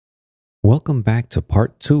Welcome back to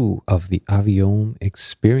part two of the Aviom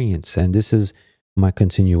experience. And this is my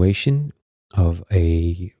continuation of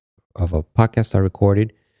a podcast I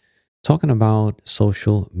recorded talking about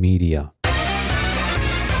social media.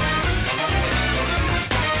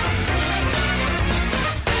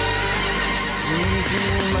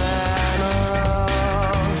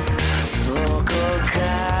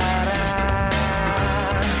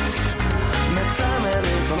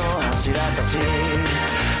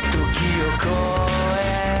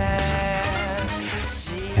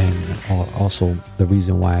 And also the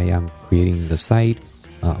reason why I'm creating the site,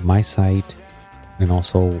 my site, and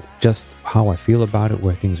also just how I feel about it,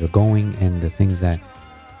 where things are going, and the things that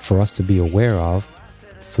for us to be aware of.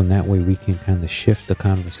 So in that way we can kind of shift the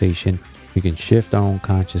conversation. We can shift our own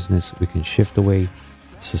consciousness. We can shift the way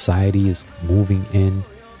society is moving in.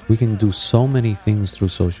 We can do so many things through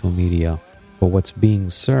social media, but what's being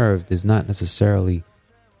served is not necessarily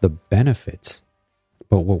the benefits,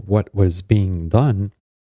 but what was being done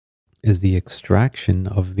is the extraction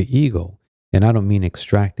of the ego. And I don't mean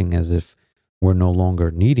extracting as if we're no longer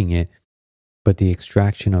needing it, but the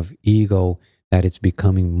extraction of ego, that it's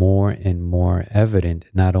becoming more and more evident,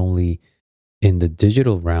 not only in the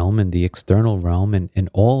digital realm and the external realm and in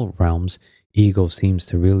all realms. Ego seems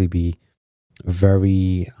to really be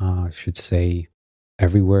very, I should say,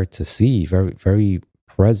 everywhere to see, very, very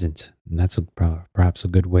present. And that's perhaps a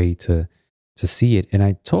good way to see it. And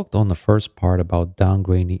I talked on the first part about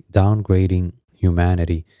downgrading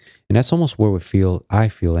humanity. And that's almost where I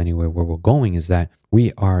feel anyway, where we're going, is that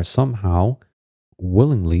we are somehow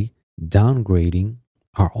willingly downgrading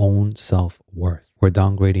our own self-worth. We're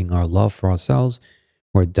downgrading our love for ourselves.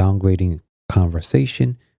 We're downgrading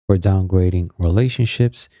conversation. We're downgrading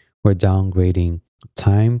relationships. We're downgrading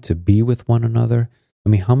time to be with one another. I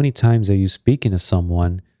mean, how many times are you speaking to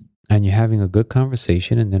someone and you're having a good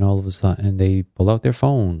conversation, and then all of a sudden they pull out their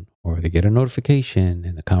phone or they get a notification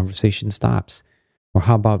and the conversation stops? Or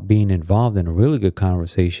how about being involved in a really good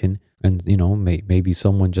conversation and, maybe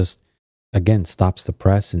someone just, again, stops the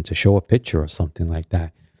press and to show a picture or something like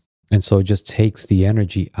that. And so it just takes the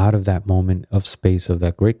energy out of that moment of space of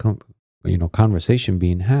that great, conversation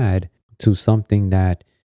being had to something that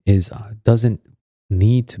doesn't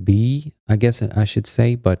need to be, I guess I should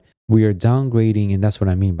say, but we are downgrading, and that's what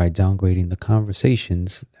I mean by downgrading the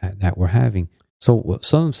conversations that we're having. So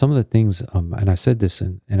some of the things, and I said this,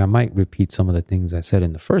 and I might repeat some of the things I said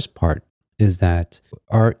in the first part, is that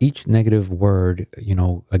each negative word,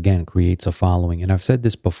 again, creates a following. And I've said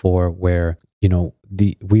this before, where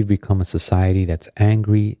we've become a society that's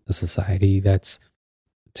angry, a society that's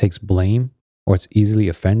takes blame, or it's easily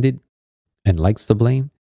offended and likes to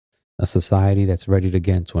blame, a society that's ready to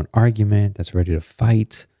get into an argument, that's ready to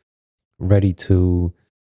fight, ready to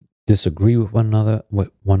disagree with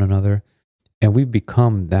one another. And we've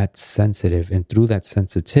become that sensitive. And through that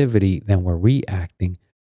sensitivity, then we're reacting.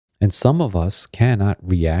 And some of us cannot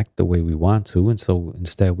react the way we want to. And so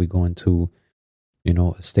instead we go into,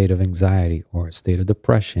 a state of anxiety or a state of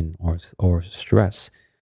depression or stress.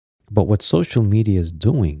 But what social media is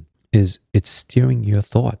doing is it's steering your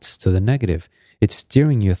thoughts to the negative. It's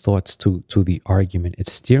steering your thoughts to the argument.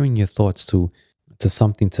 It's steering your thoughts to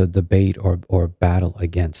something to debate or battle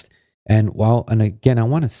against. And again, I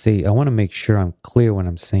want to make sure I'm clear when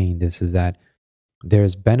I'm saying this, is that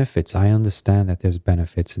there's benefits. I understand that there's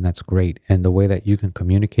benefits, and that's great. And the way that you can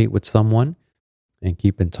communicate with someone and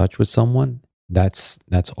keep in touch with someone, that's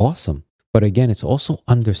awesome. But again, it's also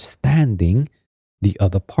understanding the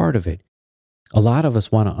other part of it. A lot of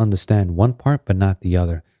us want to understand one part, but not the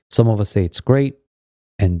other. Some of us say it's great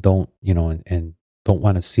and don't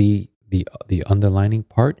want to see the underlining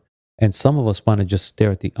part. And some of us want to just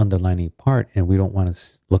stare at the underlining part, and we don't want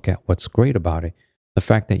to look at what's great about it. The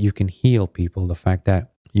fact that you can heal people, the fact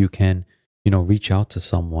that you can, reach out to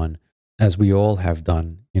someone, as we all have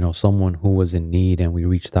done, someone who was in need, and we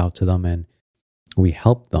reached out to them and we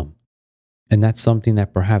helped them. And that's something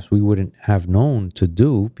that perhaps we wouldn't have known to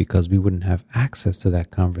do because we wouldn't have access to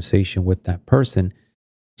that conversation with that person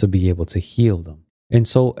to be able to heal them. And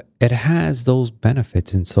so it has those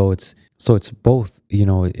benefits. And so it's both,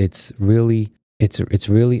 it's really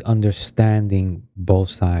understanding both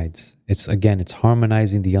sides. It's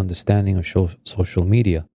harmonizing the understanding of social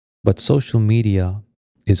media. But social media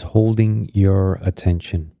is holding your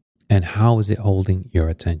attention. And how is it holding your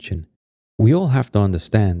attention? We all have to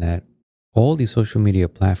understand that all these social media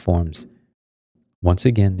platforms, once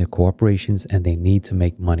again, they're corporations and they need to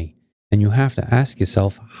make money. And you have to ask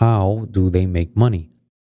yourself, how do they make money?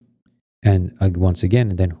 And once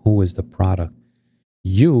again, then who is the product?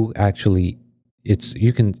 You actually,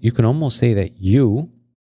 you can almost say that you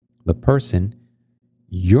the person,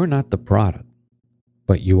 you're not the product,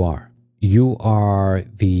 but you are. You are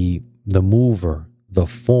the mover, the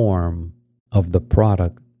form of the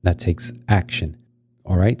product that takes action.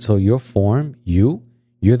 All right. So your form, you're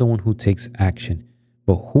the one who takes action.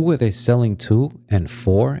 But who are they selling to and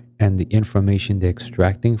for? And the information they're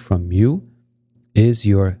extracting from you is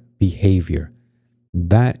your behavior.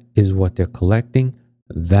 That is what they're collecting.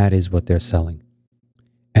 That is what they're selling.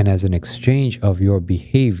 And as an exchange of your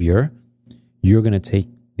behavior, you're going to take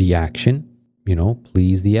the action,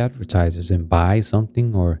 please the advertisers and buy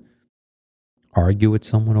something or argue with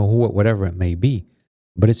someone or whatever it may be.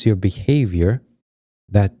 But it's your behavior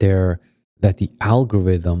that the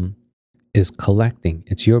algorithm is collecting.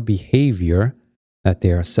 It's your behavior that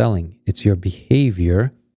they are selling. It's your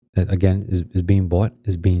behavior that, again, is being bought,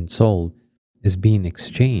 is being sold, is being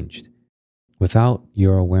exchanged without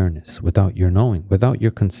your awareness, without your knowing, without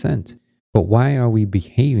your consent. But why are we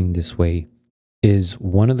behaving this way is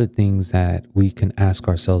one of the things that we can ask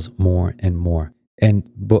ourselves more and more. And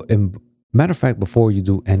matter of fact, before you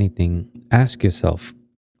do anything, ask yourself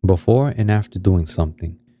before and after doing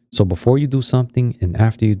something. So before you do something and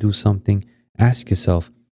after you do something, ask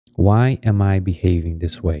yourself, why am I behaving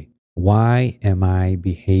this way? Why am I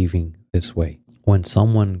behaving this way? When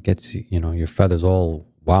someone gets, your feathers all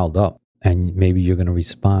wild up and maybe you're going to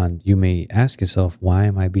respond, you may ask yourself, why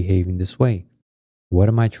am I behaving this way? What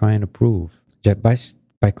am I trying to prove?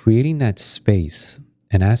 By creating that space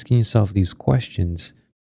and asking yourself these questions,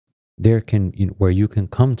 where you can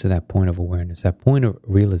come to that point of awareness, that point of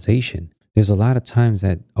realization. There's a lot of times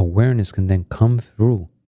that awareness can then come through.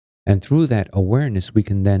 And through that awareness, we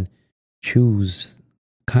can then choose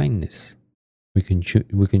kindness. We can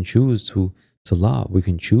choose to love. We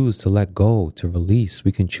can choose to let go, to release.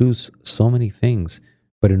 We can choose so many things.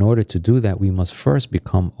 But in order to do that, we must first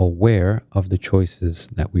become aware of the choices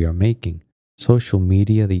that we are making. Social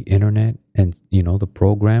media, the internet, and the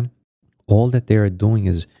program, all that they are doing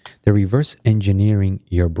is they're reverse engineering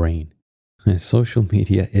your brain. Social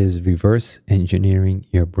media is reverse engineering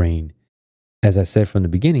your brain. As I said from the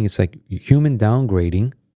beginning, it's like human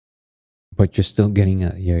downgrading, but you're still getting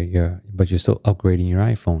but you're still upgrading your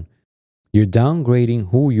iPhone. You're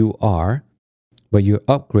downgrading who you are, but you're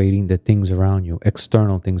upgrading the things around you,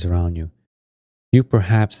 external things around you. You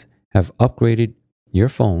perhaps have upgraded your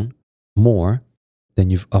phone more than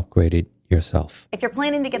you've upgraded yourself. If you're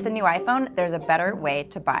planning to get the new iPhone, there's a better way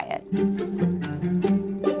to buy it.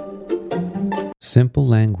 Simple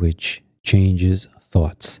language changes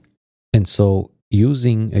thoughts. And so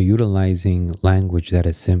utilizing language that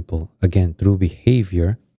is simple, again, through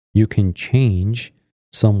behavior, you can change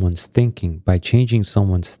someone's thinking. By changing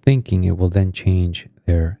someone's thinking, it will then change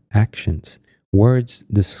their actions. Words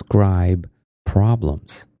describe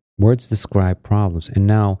problems. And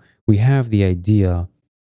now we have the idea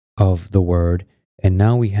of the word, and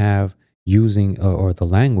now we have using or the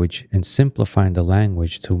language and simplifying the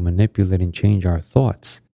language to manipulate and change our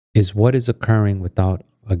thoughts is what is occurring without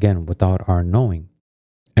our knowing.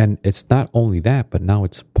 And it's not only that, but now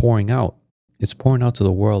it's pouring out. It's pouring out to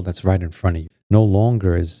the world that's right in front of you. No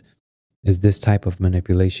longer is this type of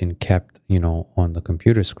manipulation kept, on the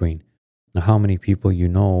computer screen. Now, how many people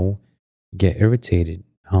get irritated?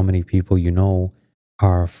 How many people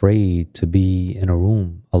are afraid to be in a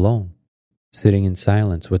room alone, sitting in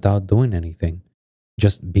silence without doing anything,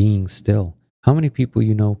 just being still? How many people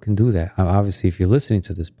can do that? Obviously, if you're listening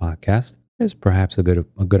to this podcast, there's perhaps a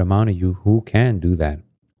good amount of you who can do that,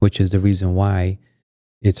 which is the reason why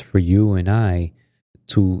it's for you and I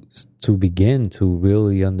to begin to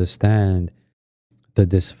really understand the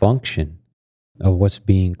dysfunction of what's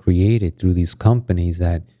being created through these companies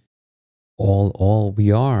that all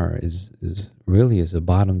we are is really a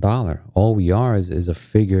bottom dollar. All we are is a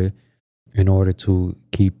figure in order to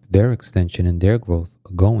keep their extension and their growth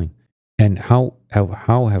going. And how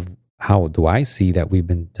do I see that we've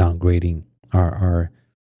been downgrading our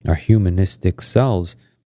humanistic selves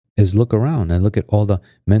is look around and look at all the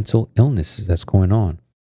mental illnesses that's going on.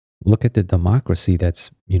 Look at the democracy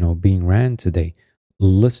that's, being ran today.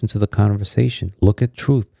 Listen to the conversation. Look at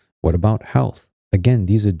truth. What about health? Again,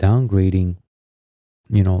 these are downgrading,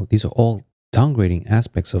 these are all downgrading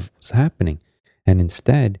aspects of what's happening. And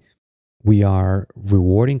instead, we are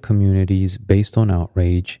rewarding communities based on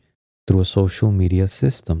outrage through a social media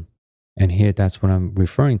system. And here, that's what I'm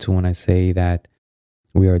referring to when I say that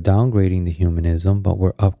we are downgrading the humanism, but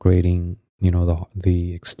we're upgrading,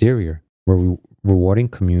 the exterior. We're rewarding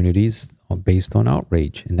communities based on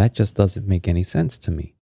outrage. And that just doesn't make any sense to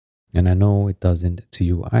me. And I know it doesn't to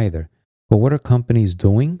you either. But what are companies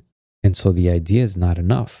doing? And so the idea is not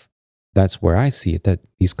enough. that's where I see it, that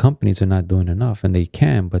these companies are not doing enough, and they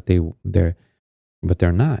can, but they're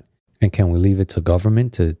not. And can we leave it to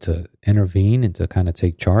government to intervene and to kind of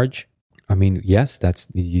take charge? I mean, yes, that's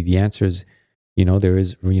the answer is, there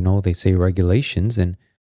is, they say regulations, and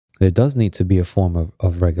there does need to be a form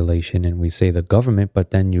of regulation. And we say the government,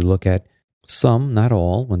 but then you look at some, not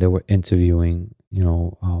all, when they were interviewing,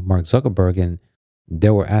 Mark Zuckerberg, and they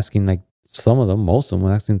were asking, like, most of them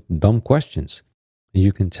were asking dumb questions. And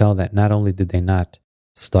you can tell that not only did they not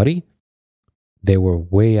study, they were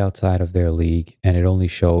way outside of their league, and it only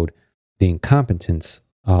showed the incompetence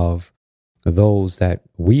of those that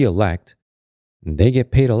we elect. They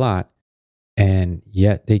get paid a lot, and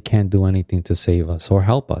yet they can't do anything to save us or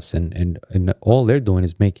help us. And all they're doing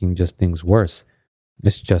is making just things worse.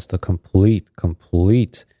 It's just a complete,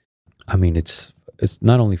 I mean, it's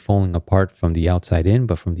not only falling apart from the outside in,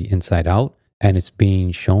 but from the inside out. And it's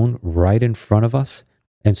being shown right in front of us.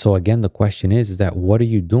 And so again, the question is that what are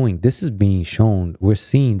you doing? This is being shown. We're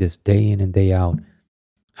seeing this day in and day out,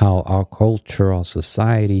 how our culture, our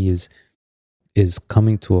society is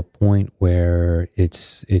coming to a point where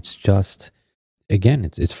it's just, again,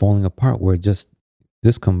 it's falling apart. We're just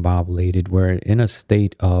discombobulated. We're in a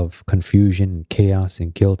state of confusion and chaos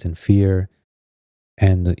and guilt and fear.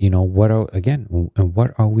 And, what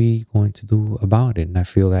are we going to do about it? And I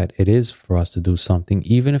feel that it is for us to do something,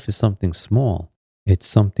 even if it's something small. It's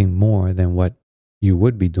something more than what you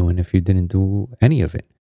would be doing if you didn't do any of it.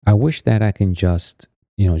 I wish that I can just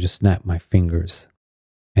snap my fingers,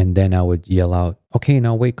 and then I would yell out, okay,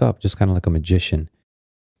 now wake up, just kind of like a magician.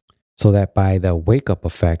 So that by the wake up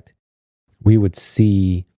effect, we would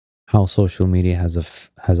see how social media has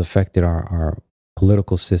affected our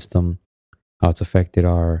political system, how it's affected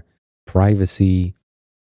our privacy.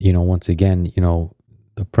 Once again,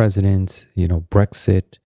 the president,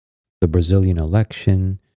 Brexit, the Brazilian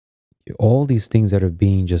election, all these things that are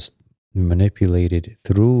being just manipulated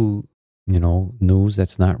through, news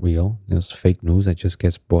that's not real. It's fake news that just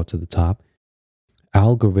gets brought to the top.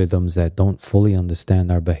 Algorithms that don't fully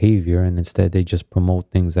understand our behavior, and instead they just promote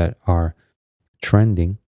things that are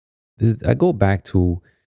trending. I go back to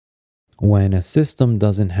when a system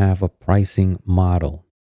doesn't have a pricing model,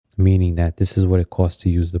 meaning that this is what it costs to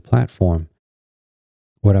use the platform.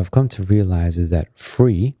 What I've come to realize is that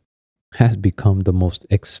free has become the most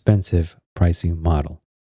expensive pricing model.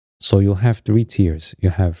 So you'll have 3 tiers.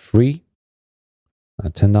 You have free,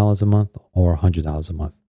 $10 a month, or $100 a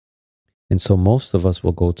month. And so most of us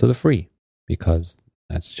will go to the free because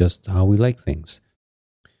that's just how we like things.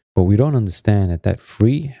 But we don't understand that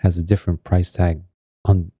free has a different price tag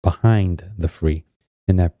behind the free.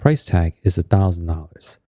 And that price tag is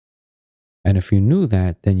 $1,000. And if you knew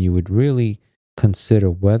that, then you would really consider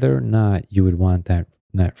whether or not you would want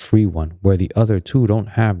that free one, where the other two don't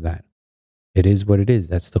have that. It is what it is.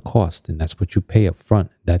 That's the cost, and that's what you pay up front.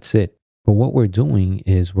 That's it. But what we're doing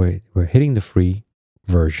is we're hitting the free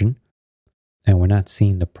version, and we're not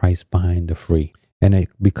seeing the price behind the free. And it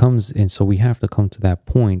becomes, and so we have to come to that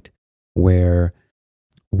point where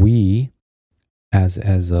we, as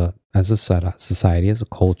a society, as a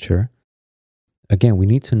culture, again, we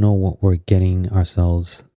need to know what we're getting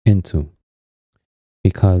ourselves into.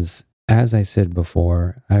 Because as I said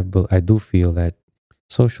before, I do feel that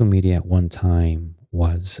social media at one time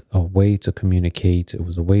was a way to communicate. It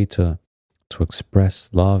was a way to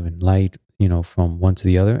express love and light, from one to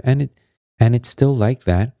the other. And it's still like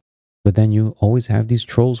that. But then you always have these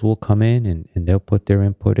trolls who will come in and they'll put their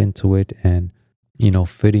input into it, and,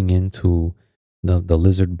 fitting into the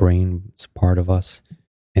lizard brain is part of us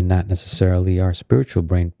and not necessarily our spiritual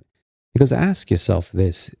brain. Because ask yourself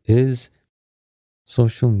this, is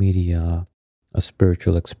social media a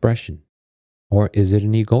spiritual expression, or is it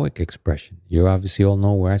an egoic expression? You obviously all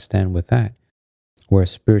know where I stand with that, where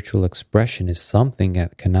spiritual expression is something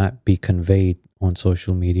that cannot be conveyed on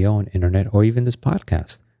social media, on internet, or even this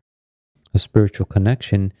podcast. A spiritual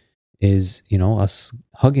connection is, us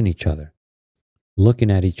hugging each other, looking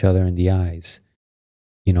at each other in the eyes,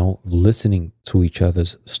 listening to each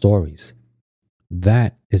other's stories.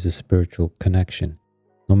 That is a spiritual connection.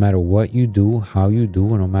 No matter what you do, how you do,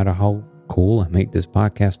 and no matter how cool I make this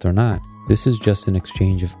podcast or not, this is just an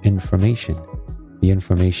exchange of information. The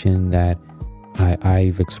information that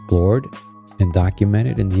I've explored and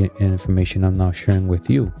documented, and the information I'm now sharing with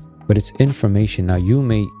you. But it's information. Now, you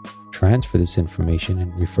may transfer this information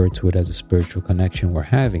and refer to it as a spiritual connection we're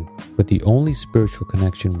having. But the only spiritual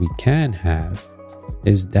connection we can have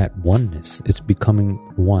is that oneness. It's becoming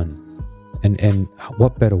one. And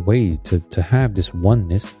what better way to have this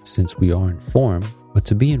oneness, since we are in form, but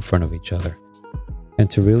to be in front of each other. and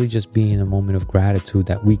to really just be in a moment of gratitude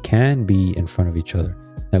that we can be in front of each other,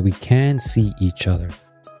 that we can see each other,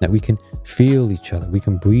 that we can feel each other, we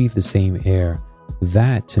can breathe the same air.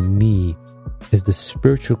 That, to me, is the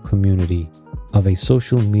spiritual community of a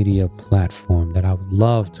social media platform that I would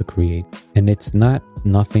love to create. And it's not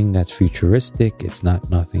nothing that's futuristic. It's not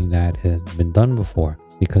nothing that has been done before,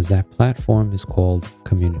 because that platform is called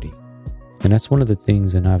community. And that's one of the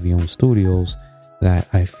things in Avion Studios that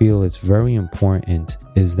I feel it's very important,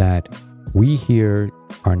 is that we here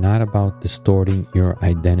are not about distorting your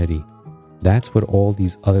identity. That's what all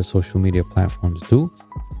these other social media platforms do.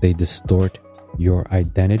 They distort your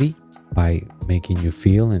identity by making you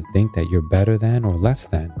feel and think that you're better than or less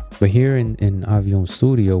than. But here in Avion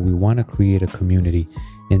Studio, we want to create a community.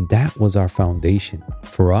 And that was our foundation.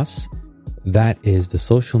 For us, that is the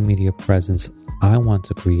social media presence I want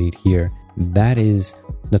to create here. That is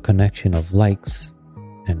the connection of likes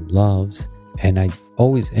and loves. And I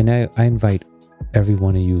invite every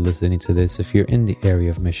one of you listening to this, if you're in the area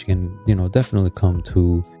of Michigan, definitely come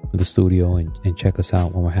to the studio and check us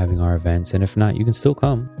out when we're having our events. And if not, you can still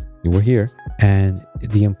come. We're here. And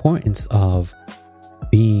the importance of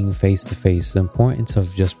being face to face, the importance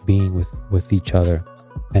of just being with each other,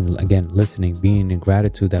 and again, listening, being in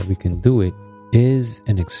gratitude that we can do it, is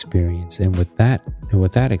an experience. And with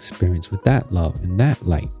that experience, with that love and that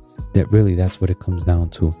light, that's what it comes down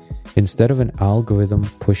to. Instead of an algorithm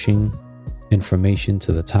pushing information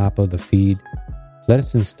to the top of the feed, let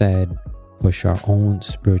us instead push our own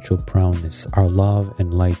spiritual prowess, our love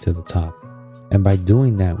and light to the top. And by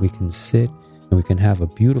doing that, we can sit and we can have a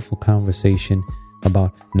beautiful conversation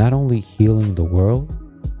about not only healing the world,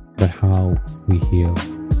 but how we heal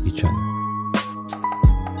each other.